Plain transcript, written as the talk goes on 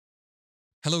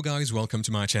Hello guys, welcome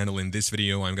to my channel. In this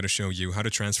video, I'm going to show you how to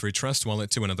transfer Trust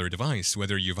Wallet to another device.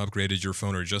 Whether you've upgraded your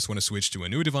phone or just want to switch to a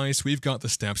new device, we've got the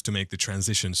steps to make the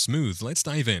transition smooth. Let's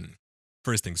dive in.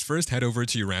 First things first, head over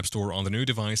to your App Store on the new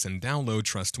device and download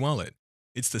Trust Wallet.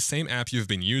 It's the same app you've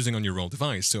been using on your old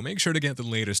device, so make sure to get the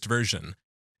latest version.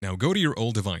 Now go to your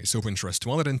old device, open Trust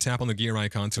Wallet and tap on the gear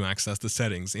icon to access the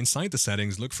settings. Inside the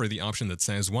settings, look for the option that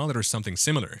says Wallet or something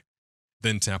similar.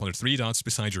 Then tap on the three dots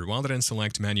beside your wallet and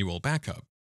select Manual Backup.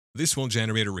 This will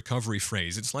generate a recovery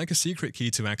phrase. It's like a secret key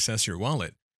to access your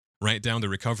wallet. Write down the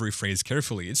recovery phrase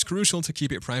carefully. It's crucial to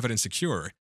keep it private and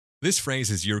secure. This phrase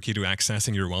is your key to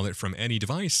accessing your wallet from any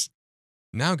device.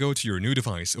 Now go to your new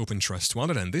device, open Trust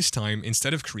Wallet, and this time,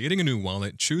 instead of creating a new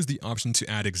wallet, choose the option to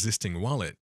add existing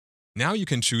wallet. Now you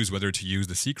can choose whether to use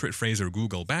the secret phrase or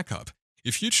Google Backup.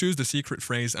 If you choose the secret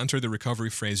phrase, enter the recovery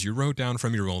phrase you wrote down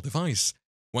from your old device.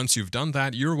 Once you've done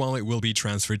that, your wallet will be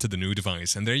transferred to the new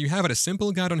device. And there you have it, a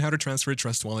simple guide on how to transfer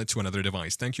Trust Wallet to another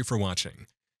device. Thank you for watching.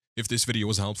 If this video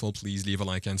was helpful, please leave a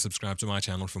like and subscribe to my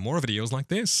channel for more videos like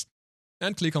this.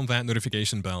 And click on that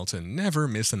notification bell to never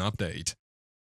miss an update.